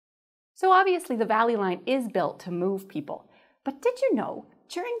So obviously the Valley Line is built to move people. But did you know,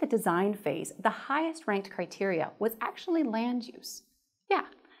 during the design phase, the highest ranked criteria was actually land use? Yeah,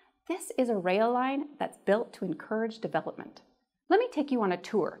 this is a rail line that's built to encourage development. Let me take you on a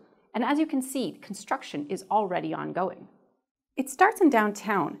tour. And as you can see, construction is already ongoing. It starts in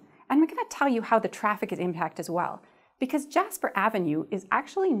downtown, and we're going to tell you how the traffic is impacted as well, because Jasper Avenue is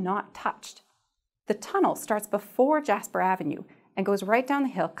actually not touched. The tunnel starts before Jasper Avenue and goes right down the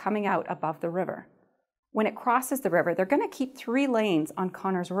hill coming out above the river. When it crosses the river, they're going to keep 3 lanes on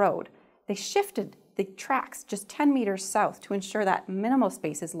Connors Road. They shifted the tracks just 10 meters south to ensure that minimal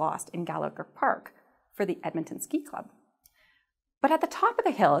space is lost in Gallagher Park for the Edmonton Ski Club. But at the top of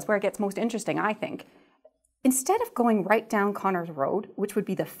the hill is where it gets most interesting, I think. Instead of going right down Connors Road, which would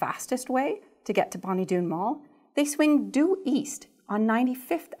be the fastest way to get to Bonnie Doon Mall, they swing due east on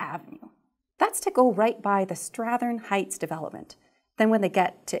 95th Avenue. That's to go right by the Strathern Heights development. Then when they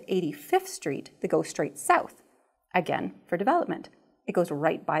get to 85th Street, they go straight south, again for development. It goes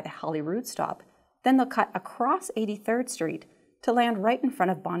right by the Holyrood stop. Then they'll cut across 83rd Street to land right in front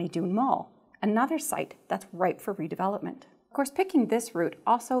of Bonnie Doon Mall, another site that's ripe for redevelopment. Of course, picking this route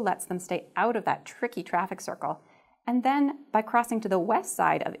also lets them stay out of that tricky traffic circle. And then by crossing to the west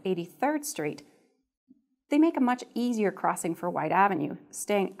side of 83rd Street, they make a much easier crossing for White Avenue,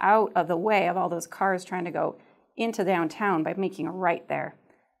 staying out of the way of all those cars trying to go into downtown by making a right there.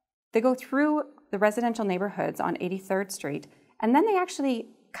 They go through the residential neighborhoods on 83rd Street, and then they actually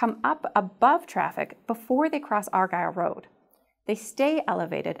come up above traffic before they cross Argyle Road. They stay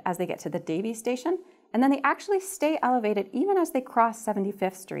elevated as they get to the Davies station, and then they actually stay elevated even as they cross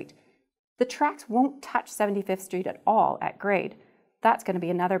 75th Street. The tracks won't touch 75th Street at all at grade. That's going to be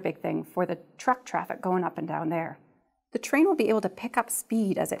another big thing for the truck traffic going up and down there. The train will be able to pick up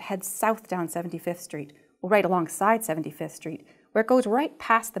speed as it heads south down 75th Street, or right alongside 75th Street, where it goes right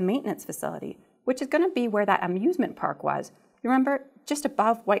past the maintenance facility, which is going to be where that amusement park was. You remember, just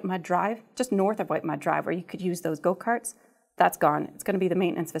above White Mud Drive, just north of White Mud Drive, where you could use those go-karts? That's gone. It's going to be the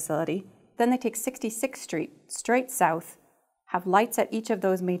maintenance facility. Then they take 66th Street straight south, have lights at each of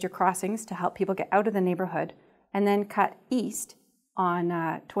those major crossings to help people get out of the neighborhood, and then cut east on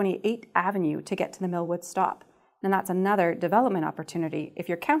 28th Avenue to get to the Millwood stop. And that's another development opportunity. If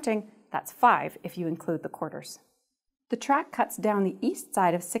you're counting, that's 5 if you include the quarters. The track cuts down the east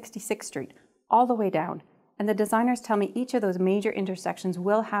side of 66th Street, all the way down, and the designers tell me each of those major intersections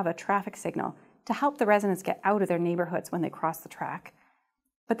will have a traffic signal to help the residents get out of their neighborhoods when they cross the track.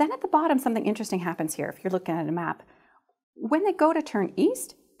 But then at the bottom, something interesting happens here if you're looking at a map. When they go to turn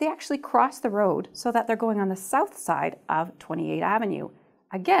east, they actually cross the road so that they're going on the south side of 28th Avenue.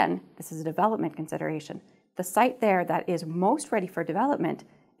 Again, this is a development consideration. The site there that is most ready for development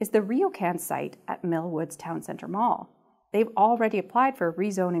is the RioCan site at Millwoods Town Centre Mall. They've already applied for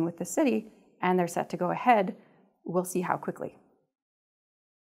rezoning with the city, and they're set to go ahead. We'll see how quickly.